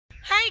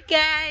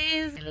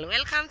guys,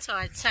 welcome to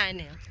our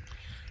channel.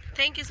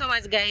 Thank you so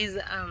much, guys.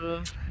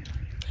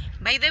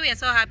 By the way, we are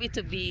so happy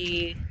to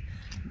be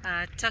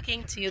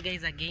talking to you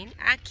guys again.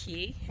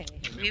 Aki,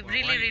 we've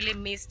really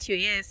missed you.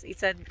 Yes,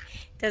 it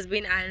has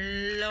been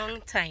a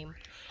long time,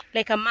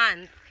 like a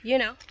month, you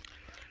know.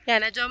 Yeah,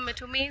 najua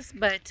mmetumiss,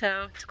 but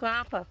tuko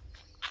hapa.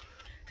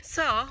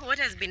 So what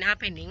has been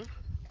happening?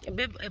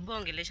 Ebu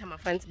ongelesha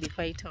mafans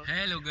before I talk.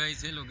 Hello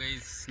guys.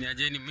 Ni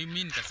ajeni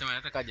mimi nitasema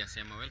hata kaja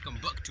sema welcome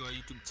back to our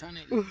YouTube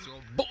channel. It's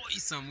your boy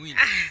Samuel.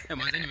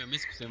 Manze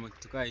nimemiss kusema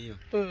kitu kama hiyo.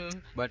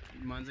 But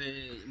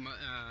manze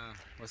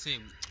wase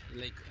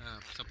like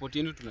support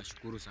yenu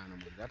tunashukuru sana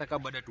manze. Hata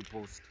kama baada tu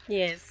post.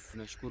 Yes.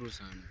 Tunashukuru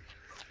sana.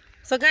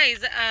 So guys,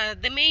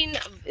 the main,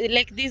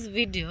 like this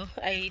video,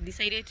 I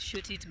decided to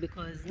shoot it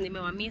because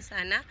nimewamiss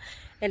sana,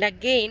 and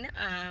again,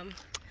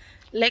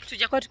 like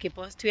tujakuwa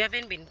tukipost, we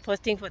haven't been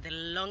posting for the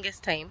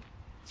longest time,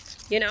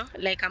 you know,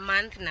 like a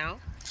month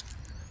now,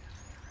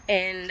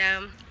 and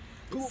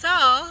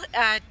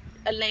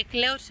like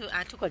leo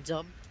tuko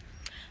job,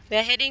 we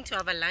are heading to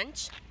have a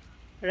lunch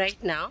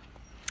right now.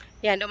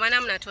 Yeah, ndo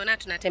maana mnatuona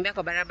tunatembea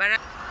kwa barabara.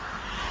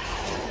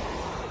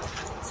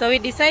 So we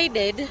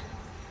decided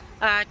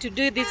to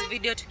do this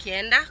video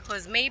tukienda,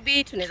 cause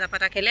maybe tunaweza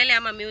pata kelele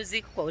ama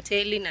music kwa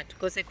hoteli na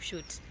tukose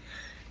kushoot.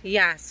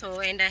 Yeah,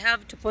 so and I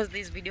have to post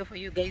this video for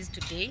you guys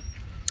today.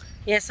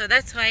 Yeah, so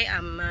that's why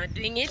I'm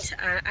doing it,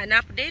 an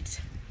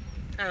update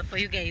for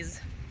you guys.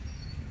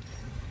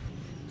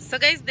 So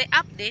guys, the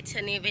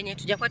update ni venye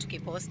tujakuwa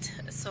tukipost.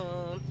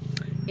 So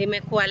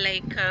imekuwa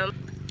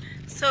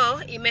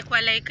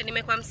like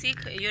nimekuwa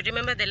msick. You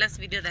remember the last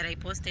video that I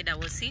posted, I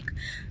was sick.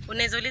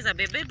 Unaweza uliza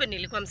bebe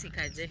nilikuwa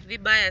msikaje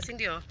vibaya, si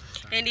ndio?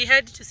 And he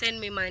had to send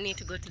me money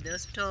to go to the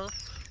hospital.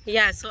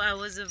 Yeah, so I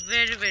was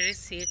very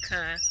sick.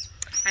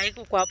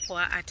 Haikuwa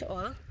poa at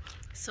all.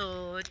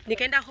 So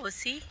nikaenda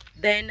hosi.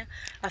 Then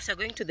after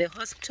going to the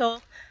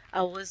hospital,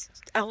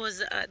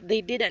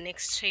 they did an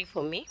x-ray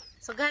for me.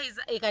 So guys,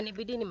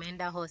 ikanibidi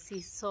nimeenda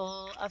hosi.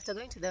 So after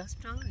going to the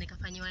hospital,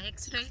 nikafanywa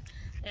x-ray,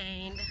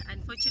 and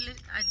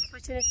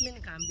unfortunately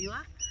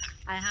nikaambiwa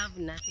I have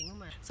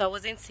nothing. So I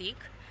wasn't sick.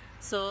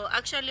 So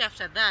actually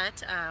after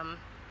that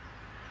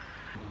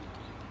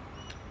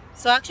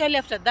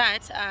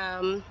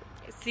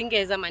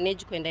singeweza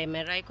manage kwenda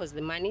MRI cause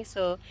the money.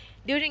 So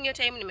during your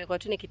time nimekuwa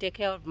tu nikitake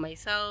care of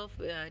myself.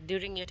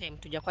 During your time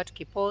tujakuwa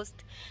tukipost,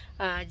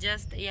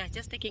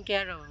 just taking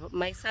care of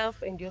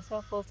myself and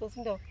yourself also,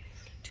 ndio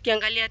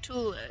tukiangalia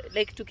tu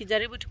like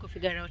tukijaribu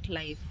figure out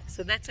life.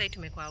 So that's why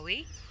tumekuwa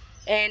away,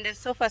 and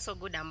so far so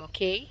good. I'm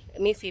okay.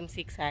 Me seem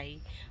sick sai.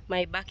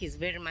 My back is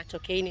very much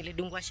okay.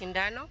 Nilidungwa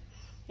shindano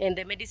and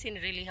the medicine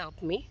really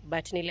helped me,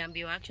 but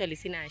niliambiwa actually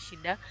sina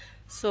shida.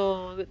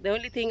 So the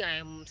only thing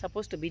I'm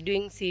supposed to be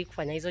doing si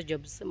kufanya hizo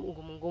jobs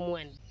ngumu,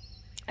 and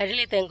I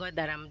really thank God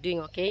that I'm doing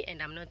okay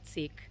and I'm not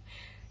sick.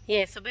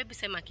 Yeah, so baby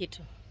sema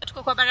kitu.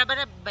 Tuko kwa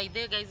barabara, by the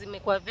way guys,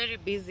 imekuwa very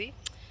busy.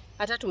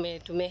 Hata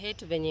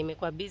tumehate venye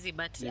imekuwa busy,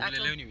 but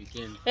leo ni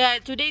weekend.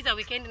 Yeah, today is a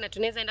weekend na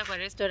tunaweza enda kwa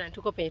restaurant,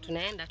 tuko penye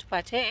tunaenda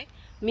tupate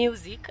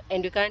music,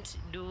 and we can't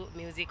do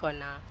music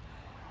on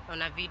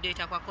a video,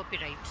 itakuwa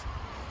copyright.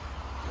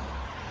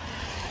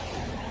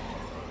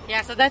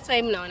 Yeah, so that's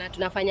why mnaona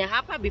tunafanya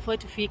hapa before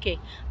tufike.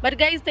 But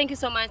guys, thank you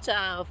so much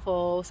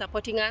for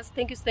supporting us.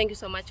 Thank you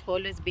so much for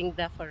always being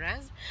there for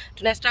us.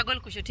 Tuna struggle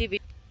kushoot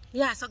hivi.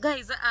 Yeah, so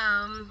guys,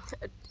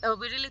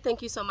 we really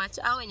thank you so much.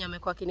 Wenye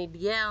wamekuwa kini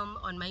DM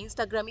on my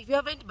Instagram. If you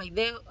haven't by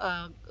the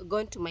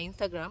gone to my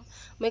Instagram,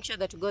 make sure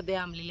that you go there.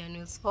 I'm Lilian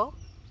Wills 4.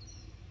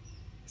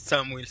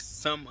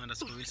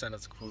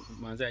 Sam_Wills_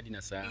 manze hadi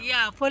na saa.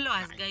 Yeah, follow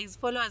us guys,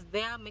 follow us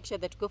there. Make sure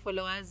that you go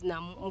follow us,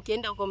 na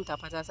mkienda huko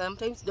mtapata.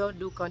 Sometimes don't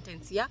do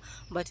contents here,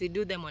 but we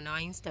do them on our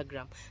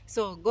Instagram.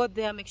 So go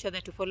there, make sure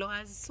that you follow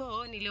us.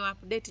 So niliwa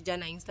update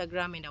jana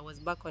Instagram, and I was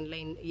back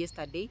online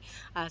yesterday.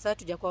 Sasa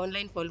tujakuwa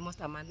online for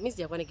almost a month. Mimi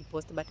sijakuwa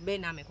nikipost, but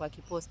Ben amekuwa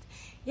akipost.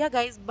 Yeah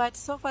guys, but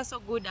so far so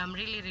good. I'm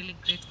really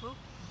grateful.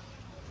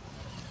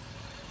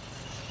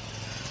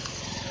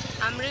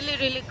 I'm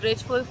really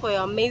grateful for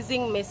your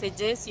amazing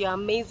messages, your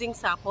amazing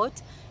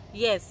support.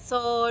 Yes,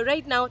 so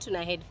right now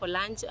tuna head for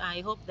lunch.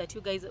 I hope that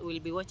you guys will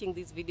be watching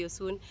this video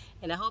soon,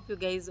 and I hope you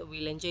guys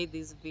will enjoy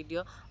this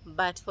video.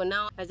 But for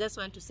now, I just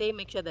want to say,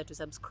 make sure that you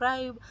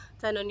subscribe,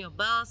 turn on your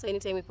bell, so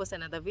anytime we post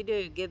another video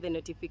you get the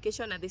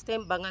notification. At this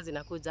time banga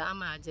zinakuja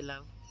ama aje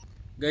love.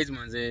 Guys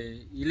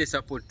manze, ile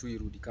support tu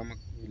irudi kama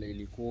ile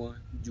ilikuwa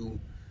juu.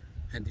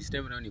 And this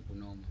time now ni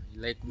kunoma.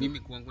 Like mimi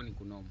kwangu ni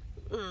kunoma.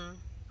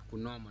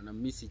 Kunoma na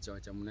mimi si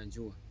chawacha,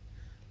 mnajua.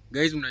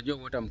 Guys, mnajua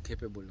what I'm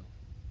capable of.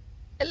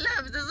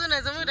 Love, sasa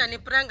unasema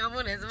utanipranga,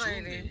 mbona unasema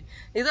hivi?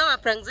 Hizo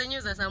maprank zenyu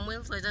za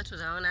Samuel soja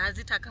tutaona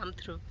hazita come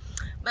through.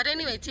 But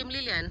anyway, Team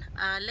Lilian,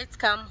 let's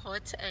come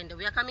hot, and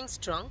we are coming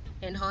strong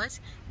and hot,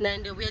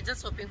 and we are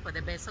just hoping for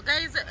the best. So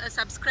guys,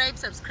 subscribe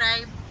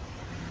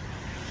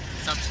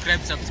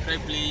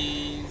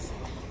please.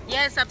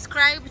 Yeah,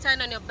 subscribe,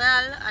 turn on your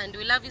bell, and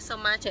we love you so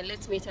much, and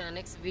let's meet on the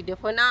next video.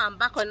 For now, I'm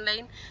back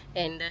online,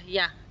 and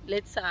yeah,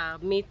 let's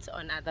meet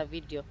on another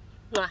video.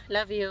 Mwah,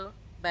 love you.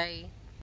 Bye.